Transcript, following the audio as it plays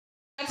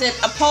That's it.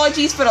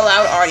 Apologies for the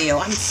loud audio.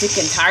 I'm sick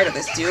and tired of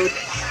this, dude.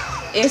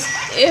 It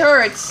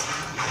hurts.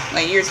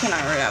 My ears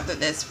cannot hurt after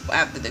this,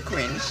 after the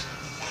cringe.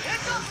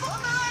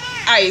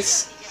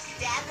 Ice.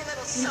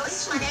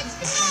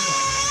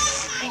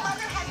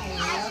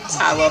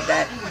 I love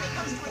that.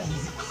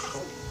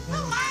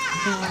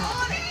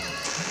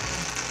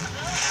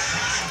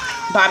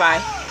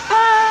 Bye-bye.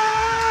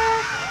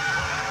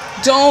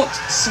 Don't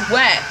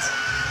sweat.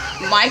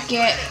 Might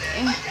get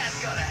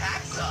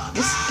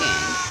this skin.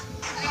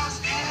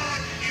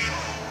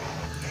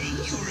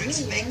 You were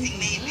expecting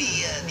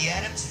maybe the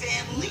Addams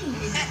Family?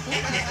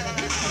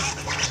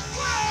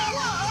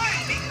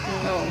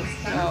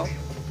 No.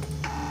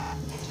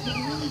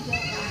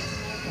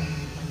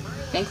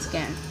 Thanks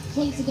again.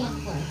 Thanks again,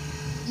 Flo.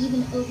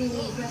 Even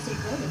overly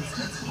aggressive rodents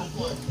can stop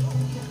you.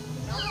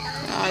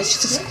 Oh, it's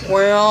just a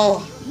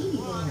squirrel.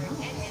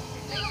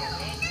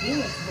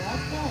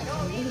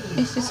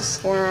 It's just a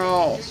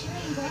squirrel.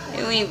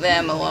 You leave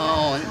them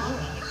alone.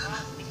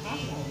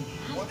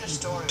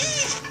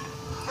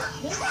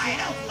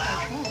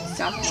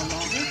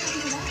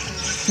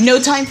 No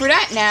time for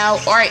that now.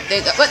 Alright, there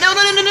you go. But no, I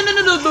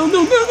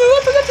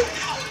forgot to.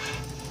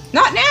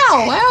 Not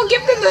now. I'll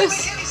give them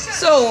this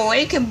so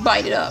they can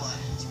bite it up.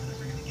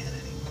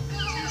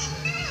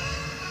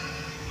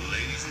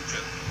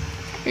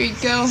 Here you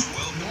go.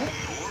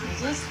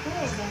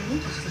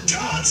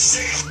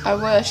 I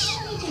wish.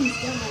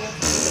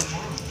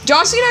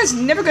 John Cena is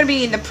never gonna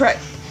be in the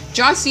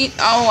John Cena.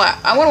 Oh,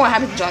 I wonder what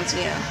happened to John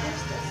Cena.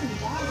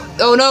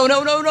 Oh no.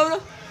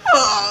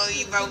 Oh,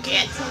 you broke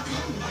it.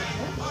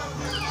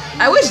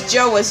 I wish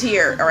Joe was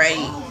here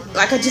already.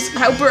 Like I just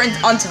hope her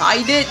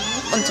untied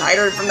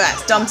her from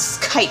that dumb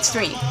kite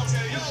string.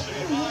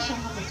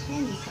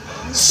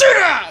 Sit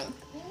down!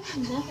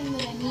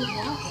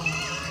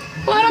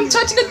 But I'm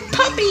touching a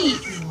puppy!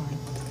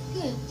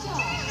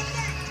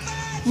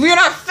 We're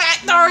not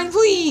fat, darling,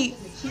 please!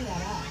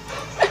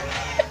 I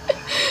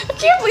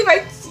can't believe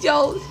I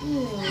yelled.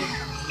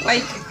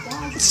 Like,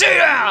 sit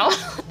down!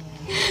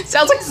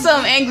 Sounds like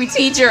some angry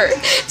teacher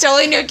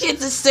telling their kids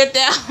to sit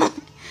down.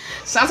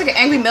 Sounds like an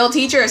angry middle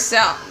teacher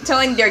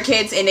telling their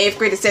kids in 8th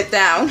grade to sit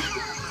down.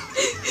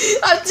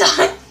 I'm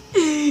done.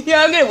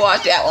 Yeah, I'm gonna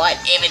watch that one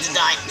if it's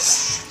done.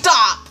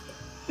 Stop!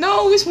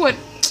 No, this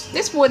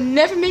would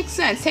never make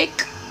sense.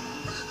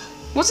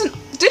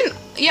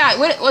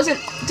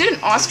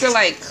 Didn't Oscar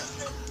like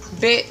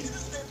bit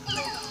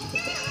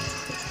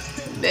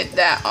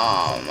that I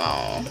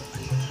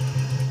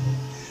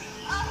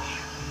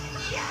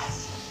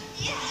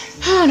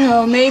don't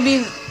know,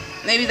 maybe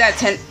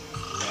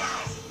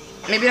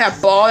that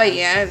ball that he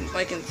had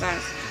like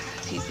inside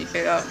he's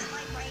big up.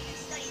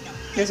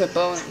 There's a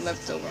bone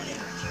left over on here.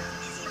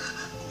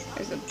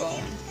 There's a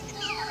bone.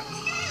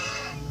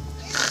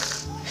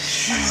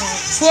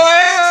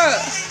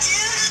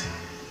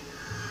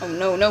 Oh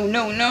no.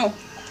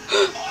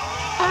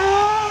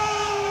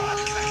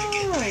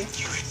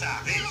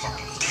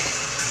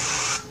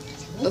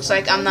 Looks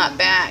like I'm not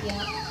back.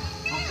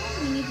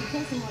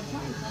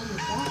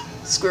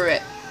 Screw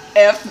it.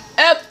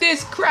 F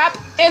this crap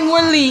and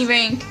we're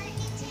leaving.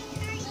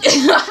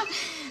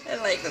 I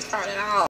like this part at all.